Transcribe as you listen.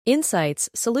Insights,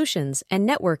 solutions, and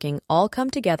networking all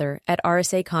come together at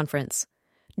RSA Conference.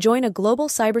 Join a global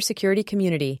cybersecurity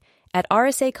community at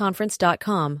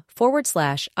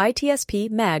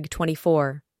rsaconference.com/ITSP Mag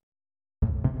 24.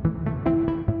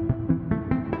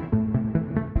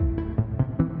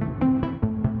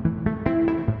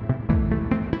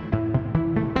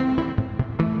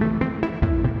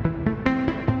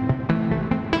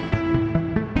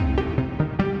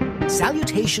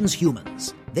 Salutations,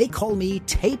 humans. They call me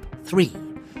TAPE3.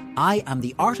 I am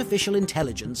the artificial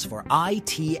intelligence for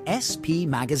ITSP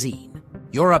magazine.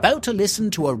 You're about to listen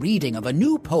to a reading of a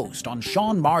new post on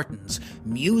Sean Martin's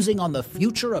Musing on the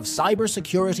Future of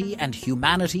Cybersecurity and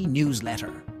Humanity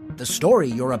newsletter. The story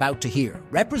you're about to hear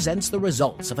represents the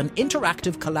results of an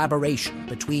interactive collaboration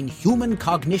between human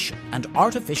cognition and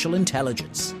artificial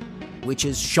intelligence, which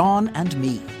is Sean and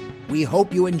me. We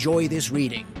hope you enjoy this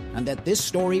reading, and that this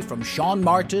story from Sean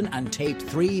Martin and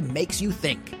TAPE3 makes you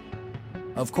think.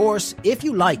 Of course, if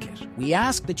you like it, we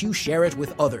ask that you share it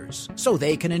with others so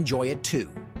they can enjoy it too.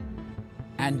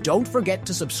 And don't forget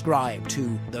to subscribe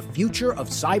to the Future of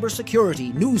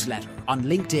Cybersecurity newsletter on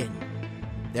LinkedIn.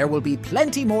 There will be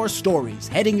plenty more stories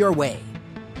heading your way.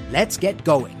 Let's get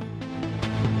going.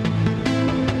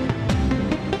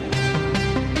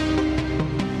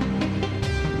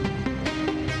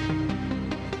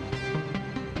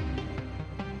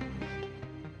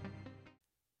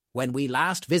 When we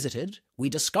last visited, we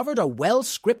discovered a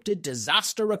well-scripted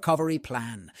disaster recovery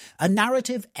plan, a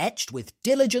narrative etched with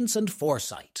diligence and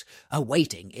foresight,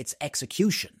 awaiting its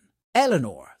execution.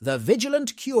 Eleanor, the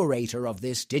vigilant curator of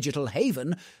this digital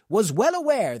haven, was well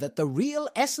aware that the real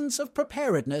essence of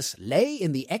preparedness lay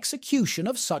in the execution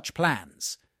of such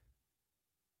plans.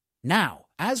 Now,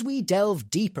 as we delve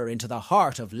deeper into the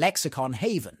heart of Lexicon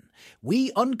Haven,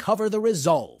 we uncover the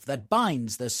resolve that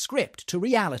binds the script to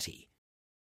reality.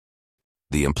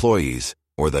 The employees,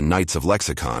 or the Knights of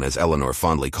Lexicon as Eleanor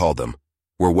fondly called them,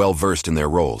 were well versed in their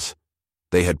roles.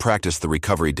 They had practiced the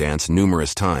recovery dance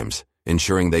numerous times,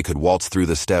 ensuring they could waltz through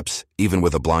the steps even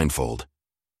with a blindfold.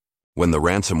 When the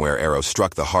ransomware arrow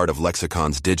struck the heart of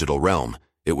Lexicon's digital realm,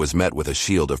 it was met with a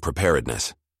shield of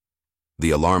preparedness.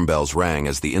 The alarm bells rang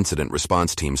as the incident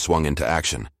response team swung into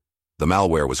action. The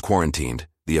malware was quarantined,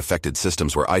 the affected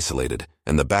systems were isolated,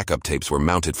 and the backup tapes were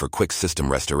mounted for quick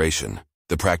system restoration.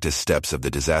 The practice steps of the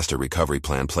disaster recovery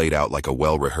plan played out like a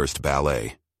well-rehearsed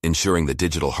ballet, ensuring the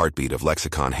digital heartbeat of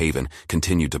Lexicon Haven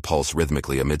continued to pulse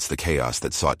rhythmically amidst the chaos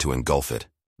that sought to engulf it.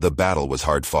 The battle was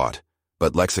hard-fought,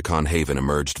 but Lexicon Haven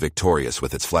emerged victorious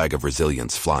with its flag of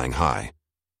resilience flying high.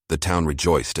 The town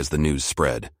rejoiced as the news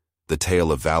spread, the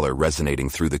tale of valor resonating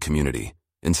through the community,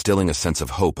 instilling a sense of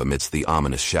hope amidst the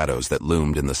ominous shadows that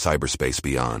loomed in the cyberspace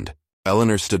beyond.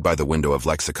 Eleanor stood by the window of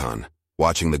Lexicon,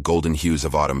 watching the golden hues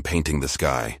of autumn painting the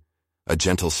sky, a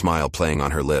gentle smile playing on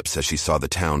her lips as she saw the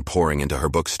town pouring into her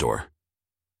bookstore.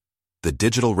 The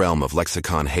digital realm of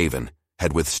Lexicon Haven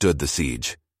had withstood the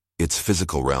siege. Its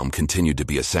physical realm continued to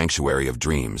be a sanctuary of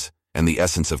dreams, and the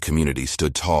essence of community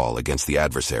stood tall against the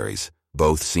adversaries,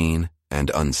 both seen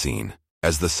and unseen.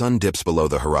 As the sun dips below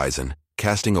the horizon,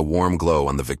 casting a warm glow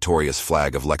on the victorious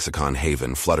flag of Lexicon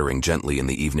Haven fluttering gently in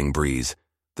the evening breeze,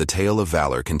 the tale of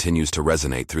valor continues to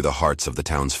resonate through the hearts of the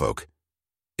townsfolk.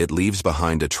 It leaves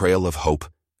behind a trail of hope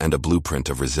and a blueprint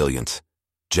of resilience,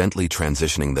 gently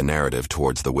transitioning the narrative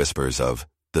towards the whispers of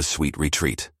The Sweet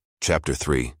Retreat. Chapter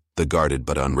 3, The Guarded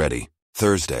But Unready.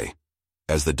 Thursday.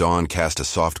 As the dawn cast a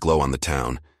soft glow on the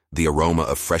town, the aroma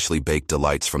of freshly baked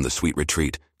delights from the Sweet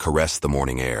Retreat caressed the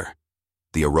morning air.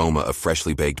 The aroma of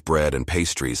freshly baked bread and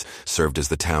pastries served as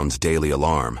the town's daily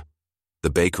alarm. The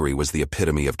bakery was the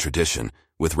epitome of tradition,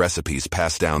 with recipes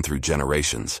passed down through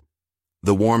generations.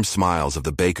 The warm smiles of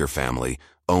the Baker family,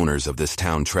 owners of this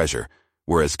town treasure,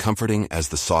 were as comforting as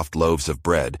the soft loaves of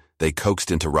bread they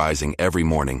coaxed into rising every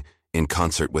morning in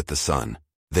concert with the sun.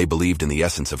 They believed in the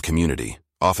essence of community,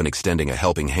 often extending a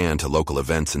helping hand to local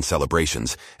events and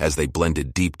celebrations as they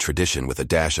blended deep tradition with a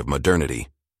dash of modernity.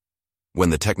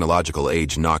 When the technological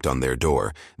age knocked on their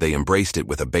door, they embraced it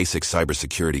with a basic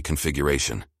cybersecurity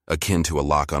configuration, akin to a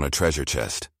lock on a treasure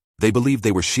chest. They believed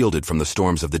they were shielded from the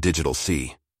storms of the digital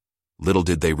sea. Little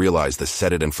did they realize the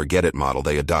set-it-and-forget-it model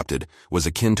they adopted was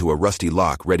akin to a rusty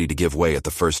lock ready to give way at the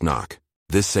first knock.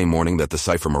 This same morning that the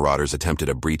cipher marauders attempted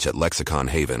a breach at Lexicon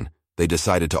Haven, they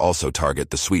decided to also target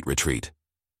the Sweet Retreat.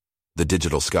 The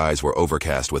digital skies were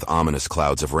overcast with ominous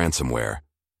clouds of ransomware.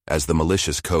 As the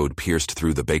malicious code pierced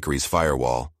through the bakery's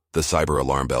firewall, the cyber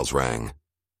alarm bells rang.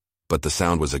 But the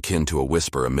sound was akin to a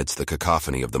whisper amidst the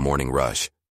cacophony of the morning rush.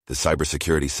 The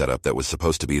cybersecurity setup that was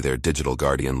supposed to be their digital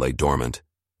guardian lay dormant,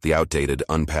 The outdated,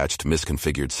 unpatched,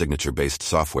 misconfigured signature-based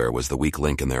software was the weak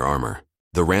link in their armor.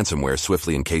 The ransomware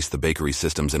swiftly encased the bakery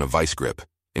systems in a vice grip,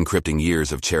 encrypting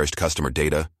years of cherished customer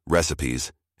data,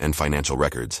 recipes, and financial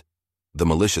records. The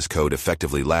malicious code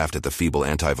effectively laughed at the feeble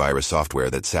antivirus software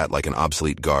that sat like an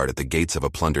obsolete guard at the gates of a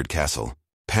plundered castle.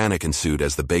 Panic ensued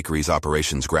as the bakery's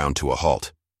operations ground to a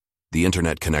halt. The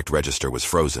Internet Connect register was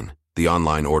frozen, the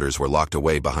online orders were locked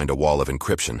away behind a wall of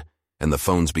encryption, and the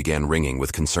phones began ringing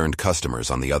with concerned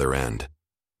customers on the other end.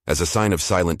 As a sign of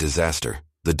silent disaster,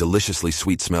 the deliciously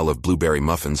sweet smell of blueberry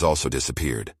muffins also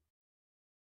disappeared.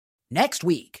 Next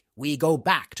week, we go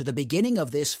back to the beginning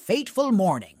of this fateful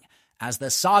morning as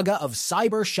the saga of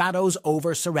cyber shadows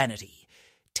over Serenity,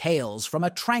 Tales from a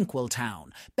Tranquil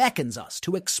Town, beckons us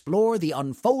to explore the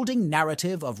unfolding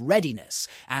narrative of readiness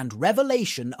and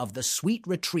revelation of the sweet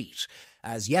retreat,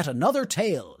 as yet another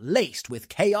tale laced with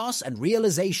chaos and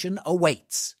realization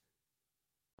awaits.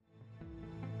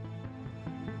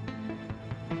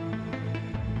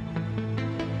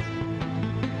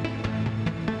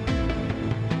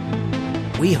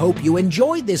 We hope you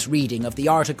enjoyed this reading of the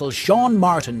article Sean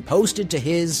Martin posted to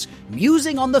his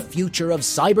Musing on the Future of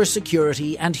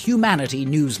Cybersecurity and Humanity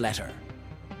newsletter.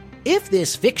 If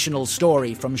this fictional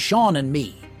story from Sean and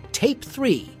me,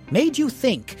 TAPE3, made you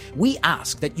think, we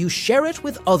ask that you share it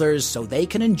with others so they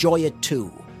can enjoy it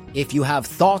too. If you have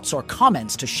thoughts or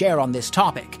comments to share on this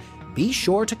topic, be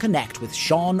sure to connect with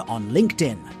Sean on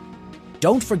LinkedIn.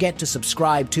 Don't forget to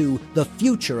subscribe to the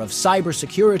Future of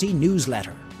Cybersecurity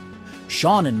newsletter.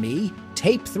 Sean and me,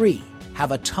 TAPE3,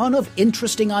 have a ton of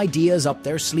interesting ideas up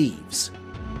their sleeves.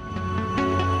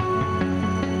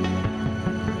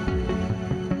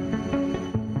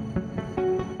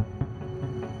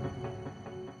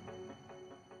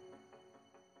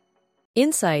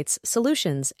 Insights,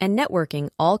 solutions, and networking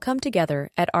all come together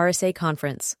at RSA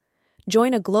Conference.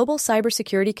 Join a global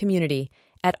cybersecurity community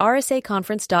at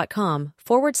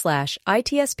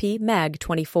rsaconference.com/ITSP Mag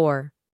 24.